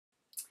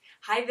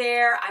Hi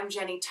there, I'm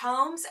Jenny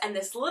Tomes, and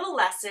this little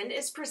lesson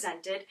is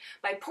presented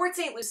by Port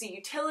St. Lucie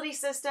Utility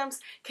Systems,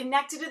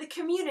 connected to the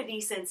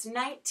community since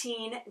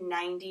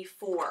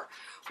 1994.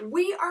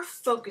 We are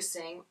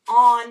focusing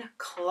on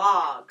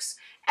clogs.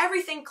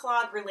 Everything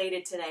clog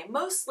related today,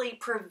 mostly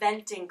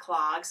preventing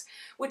clogs,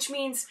 which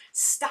means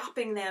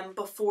stopping them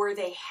before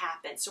they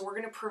happen. So we're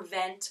going to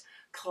prevent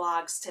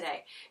clogs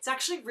today. It's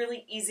actually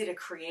really easy to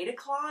create a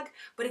clog,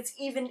 but it's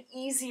even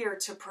easier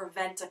to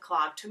prevent a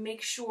clog, to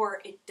make sure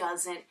it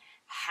doesn't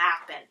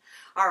happen.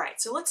 All right,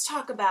 so let's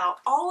talk about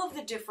all of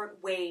the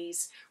different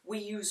ways we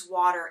use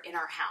water in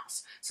our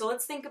house. So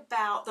let's think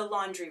about the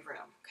laundry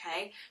room,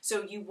 okay?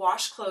 So you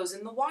wash clothes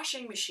in the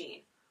washing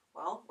machine.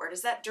 Well, where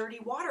does that dirty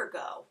water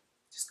go?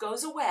 It just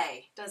goes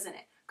away, doesn't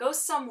it? Goes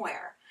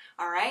somewhere.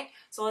 All right,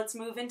 so let's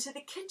move into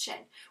the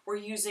kitchen. We're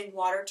using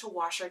water to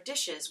wash our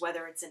dishes,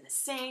 whether it's in the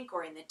sink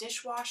or in the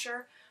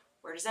dishwasher.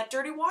 Where does that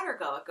dirty water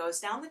go? It goes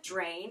down the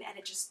drain and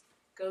it just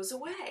goes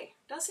away,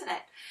 doesn't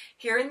it?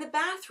 Here in the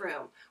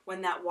bathroom,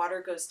 when that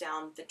water goes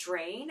down the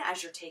drain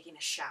as you're taking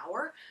a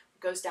shower,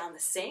 it goes down the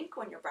sink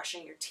when you're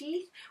brushing your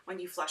teeth, when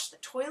you flush the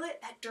toilet,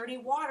 that dirty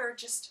water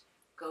just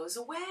goes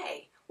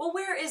away. Well,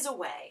 where is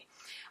away?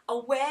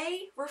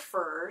 Away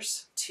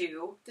refers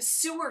to the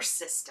sewer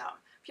system.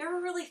 Have you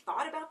ever really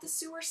thought about the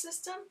sewer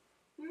system?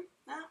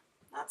 No,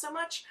 not so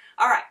much?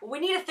 All right, well, we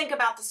need to think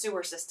about the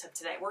sewer system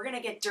today. We're going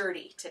to get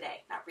dirty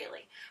today, not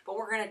really, but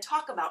we're going to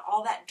talk about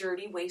all that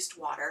dirty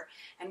wastewater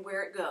and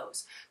where it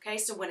goes. Okay,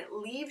 so when it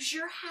leaves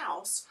your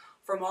house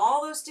from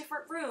all those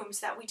different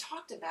rooms that we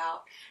talked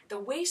about, the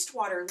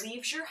wastewater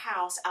leaves your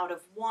house out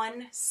of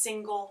one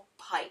single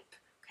pipe.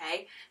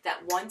 Okay,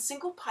 that one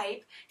single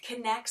pipe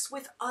connects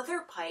with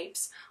other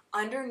pipes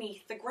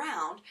underneath the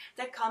ground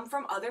that come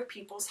from other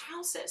people's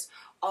houses.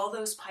 All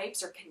those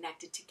pipes are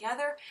connected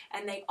together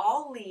and they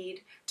all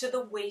lead to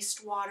the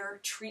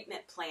wastewater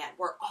treatment plant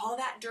where all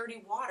that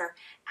dirty water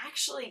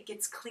actually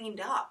gets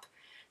cleaned up.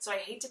 So I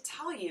hate to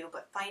tell you,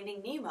 but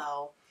Finding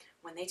Nemo,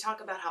 when they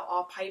talk about how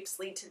all pipes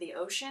lead to the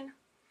ocean,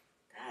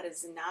 that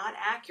is not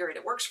accurate.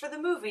 It works for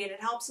the movie and it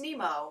helps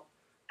Nemo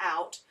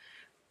out.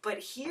 But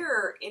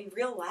here in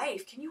real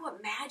life, can you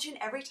imagine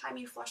every time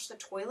you flush the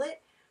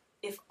toilet,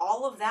 if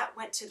all of that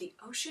went to the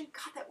ocean?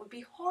 God, that would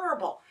be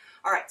horrible.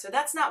 All right, so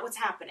that's not what's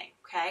happening,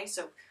 okay?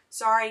 So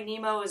sorry,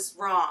 Nemo is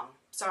wrong.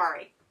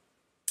 Sorry.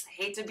 I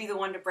hate to be the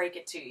one to break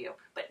it to you,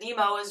 but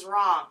Nemo is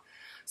wrong.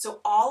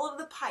 So all of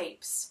the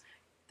pipes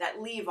that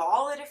leave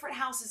all the different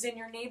houses in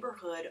your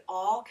neighborhood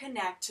all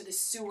connect to the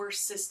sewer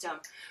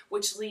system,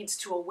 which leads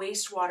to a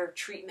wastewater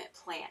treatment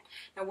plant.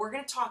 Now we're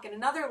going to talk in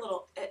another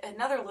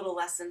little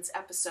lessons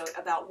episode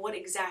about what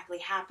exactly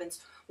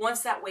happens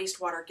once that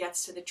wastewater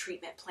gets to the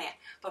treatment plant.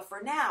 But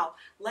for now,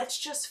 let's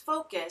just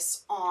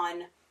focus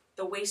on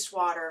the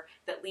wastewater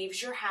that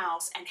leaves your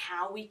house and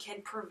how we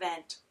can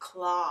prevent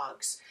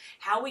clogs,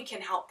 how we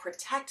can help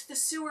protect the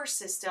sewer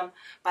system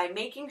by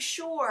making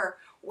sure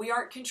we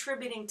aren't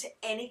contributing to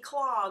any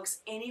clogs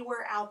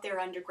anywhere out there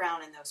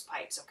underground in those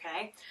pipes,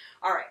 okay?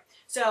 All right,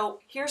 so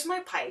here's my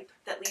pipe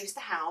that leaves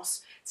the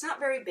house. It's not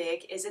very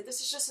big, is it?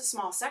 This is just a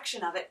small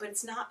section of it, but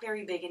it's not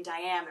very big in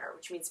diameter,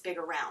 which means big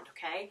around,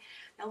 okay?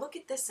 Now look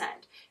at this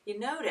end. You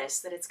notice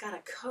that it's got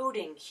a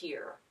coating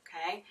here,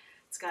 okay?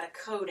 It's got a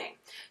coating.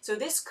 So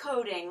this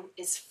coating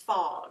is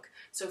fog.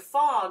 So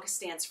fog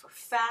stands for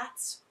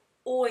fats,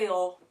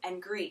 oil,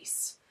 and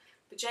grease.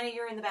 But Jenny,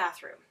 you're in the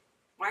bathroom.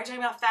 Why are you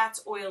talking about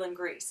fats, oil, and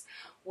grease?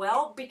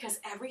 Well, because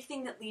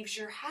everything that leaves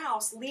your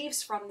house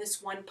leaves from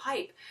this one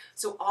pipe.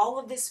 So all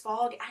of this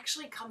fog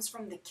actually comes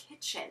from the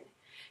kitchen.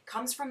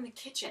 Comes from the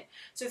kitchen.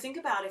 So think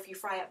about if you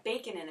fry up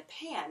bacon in a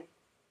pan,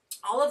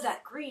 all of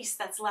that grease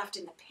that's left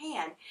in the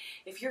pan,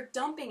 if you're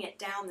dumping it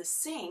down the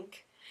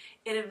sink,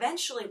 it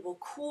eventually will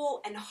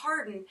cool and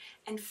harden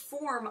and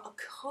form a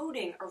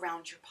coating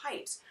around your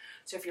pipes.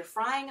 So if you're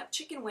frying up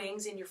chicken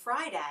wings in your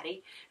Fry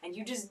Daddy and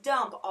you just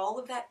dump all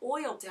of that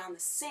oil down the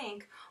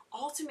sink,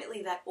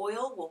 ultimately that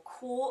oil will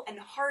cool and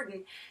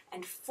harden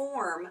and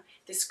form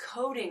this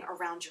coating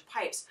around your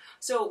pipes.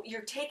 So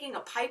you're taking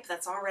a pipe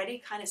that's already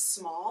kind of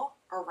small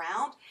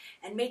around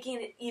and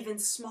making it even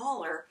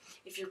smaller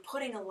if you're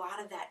putting a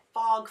lot of that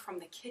fog from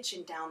the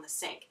kitchen down the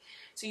sink.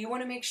 So you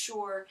want to make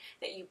sure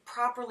that you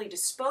properly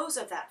dispose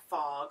of that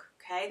fog,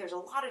 okay? There's a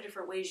lot of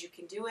different ways you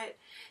can do it.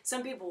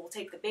 Some people will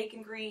take the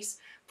bacon grease,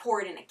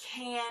 pour it in a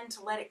can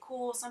to let it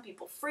cool. Some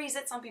people freeze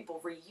it, some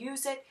people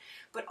reuse it,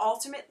 but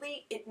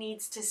ultimately it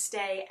needs to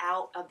stay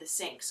out of the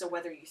sink. So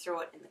whether you throw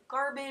it in the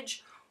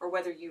garbage or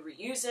whether you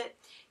reuse it,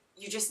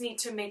 you just need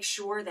to make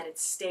sure that it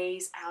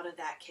stays out of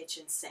that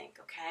kitchen sink,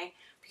 okay?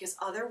 Because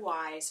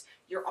otherwise,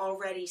 you're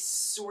already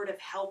sort of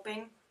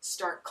helping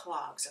start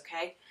clogs,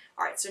 okay?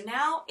 All right, so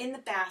now in the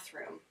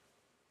bathroom,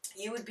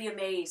 you would be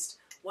amazed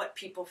what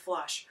people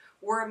flush.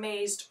 We're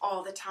amazed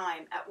all the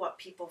time at what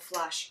people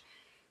flush.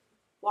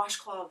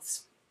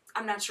 Washcloths.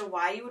 I'm not sure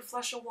why you would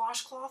flush a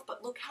washcloth,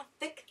 but look how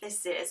thick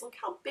this is. Look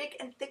how big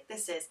and thick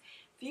this is.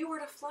 If you were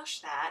to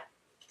flush that,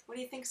 what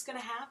do you think is going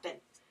to happen?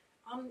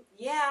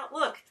 Yeah,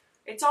 look.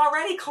 It's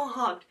already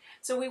clogged.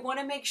 So we want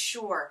to make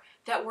sure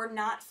that we're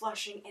not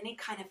flushing any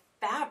kind of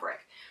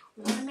fabric.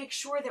 We want to make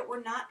sure that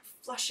we're not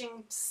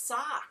flushing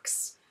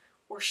socks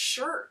or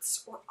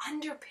shirts or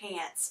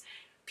underpants.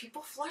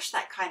 People flush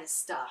that kind of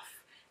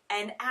stuff.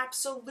 And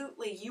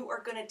absolutely, you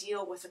are going to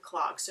deal with a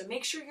clog. So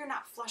make sure you're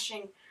not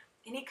flushing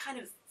any kind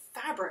of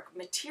fabric,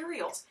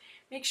 materials.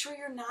 Make sure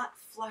you're not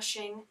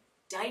flushing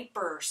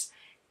diapers.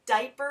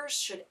 Diapers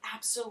should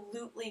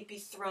absolutely be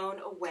thrown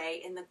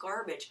away in the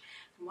garbage.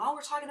 And while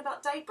we're talking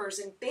about diapers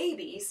and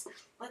babies,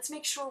 let's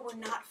make sure we're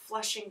not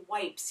flushing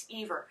wipes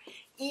either.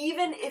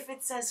 Even if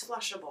it says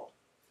flushable.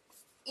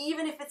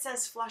 Even if it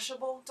says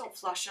flushable, don't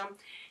flush them.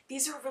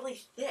 These are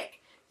really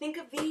thick. Think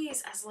of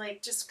these as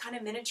like just kind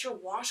of miniature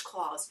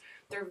washcloths.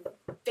 They're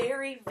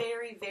very,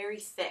 very, very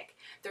thick.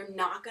 They're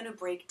not going to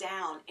break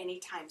down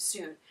anytime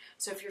soon.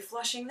 So if you're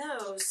flushing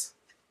those,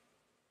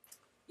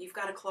 you've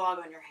got a clog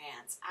on your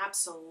hands.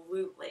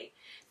 Absolutely.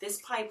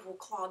 This pipe will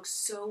clog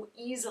so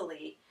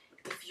easily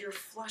if you're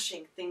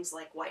flushing things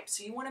like wipes.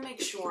 So you want to make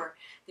sure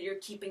that you're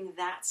keeping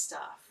that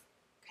stuff.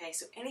 Okay,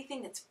 so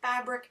anything that's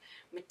fabric,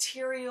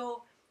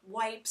 material,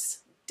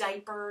 wipes,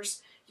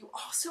 diapers. You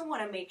also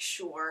want to make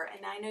sure,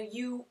 and I know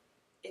you,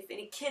 if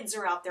any kids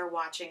are out there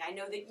watching, I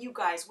know that you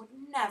guys would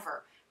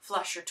never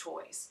flush your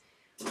toys.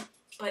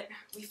 But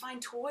we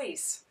find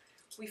toys,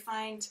 we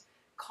find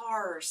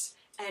cars,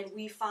 and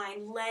we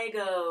find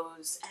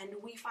Legos, and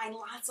we find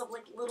lots of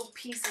like little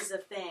pieces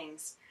of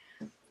things.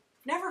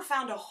 Never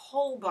found a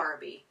whole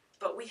Barbie,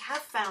 but we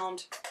have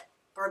found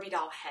Barbie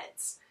doll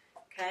heads.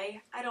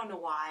 Okay? I don't know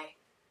why.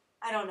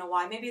 I don't know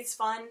why. Maybe it's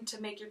fun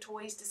to make your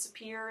toys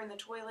disappear in the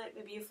toilet.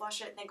 Maybe you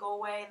flush it and they go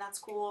away and that's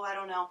cool. I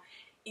don't know.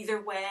 Either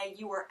way,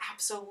 you are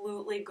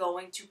absolutely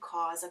going to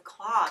cause a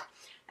clog.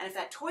 And if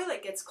that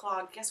toilet gets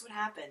clogged, guess what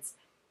happens?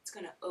 It's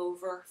going to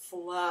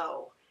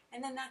overflow.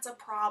 And then that's a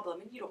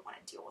problem. And you don't want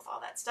to deal with all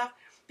that stuff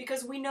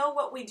because we know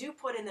what we do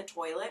put in the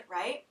toilet,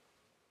 right?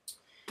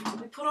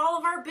 We put all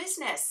of our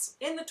business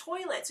in the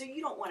toilet, so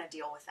you don't want to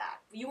deal with that.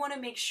 You want to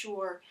make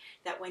sure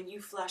that when you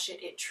flush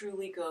it, it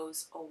truly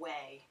goes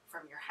away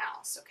from your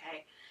house,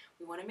 okay?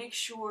 We want to make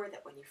sure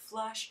that when you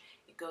flush,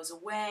 it goes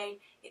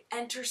away, it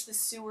enters the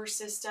sewer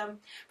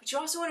system, but you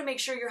also want to make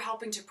sure you're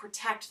helping to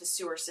protect the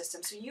sewer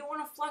system, so you don't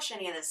want to flush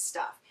any of this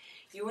stuff.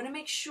 You want to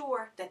make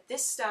sure that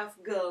this stuff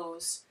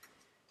goes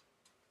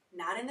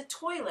not in the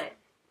toilet,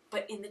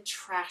 but in the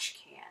trash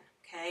can.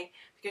 Okay?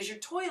 Because your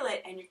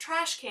toilet and your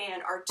trash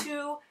can are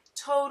two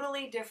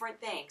totally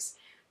different things.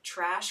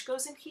 Trash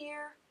goes in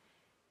here,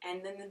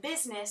 and then the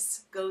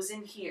business goes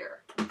in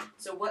here.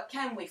 So what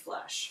can we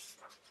flush?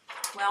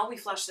 Well, we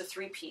flush the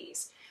 3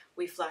 P's.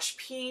 We flush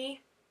pee,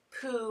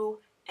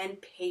 poo,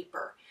 and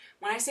paper.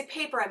 When I say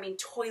paper, I mean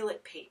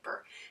toilet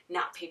paper,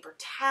 not paper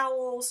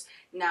towels,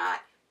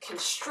 not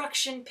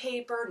construction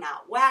paper,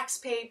 not wax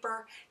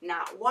paper,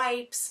 not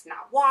wipes,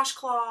 not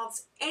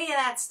washcloths, any of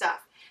that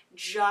stuff.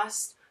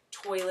 Just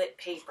toilet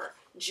paper.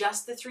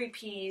 Just the 3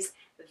 P's.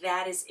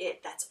 That is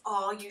it. That's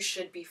all you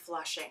should be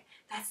flushing.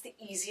 That's the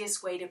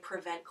easiest way to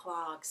prevent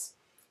clogs.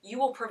 You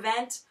will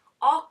prevent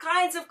all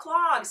kinds of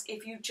clogs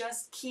if you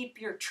just keep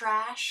your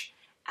trash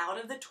out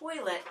of the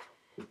toilet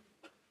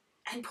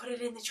and put it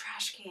in the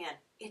trash can.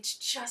 It's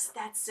just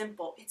that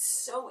simple. It's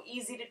so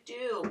easy to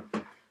do.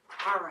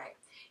 All right.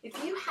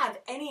 If you have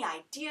any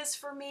ideas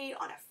for me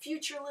on a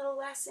future little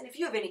lesson, if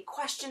you have any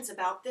questions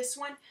about this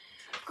one,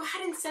 go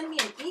ahead and send me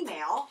an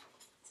email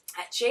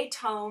at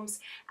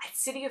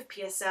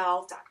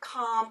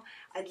jtomes@cityofpsl.com.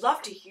 I'd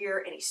love to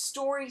hear any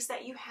stories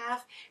that you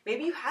have.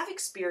 Maybe you have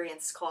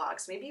experienced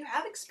clogs. Maybe you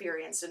have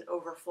experienced an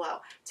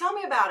overflow. Tell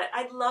me about it.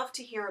 I'd love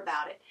to hear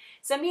about it.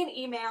 Send me an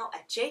email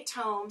at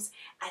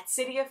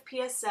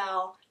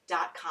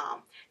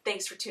jtomes@cityofpsl.com.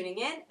 Thanks for tuning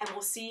in, and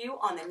we'll see you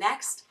on the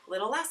next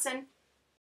little lesson.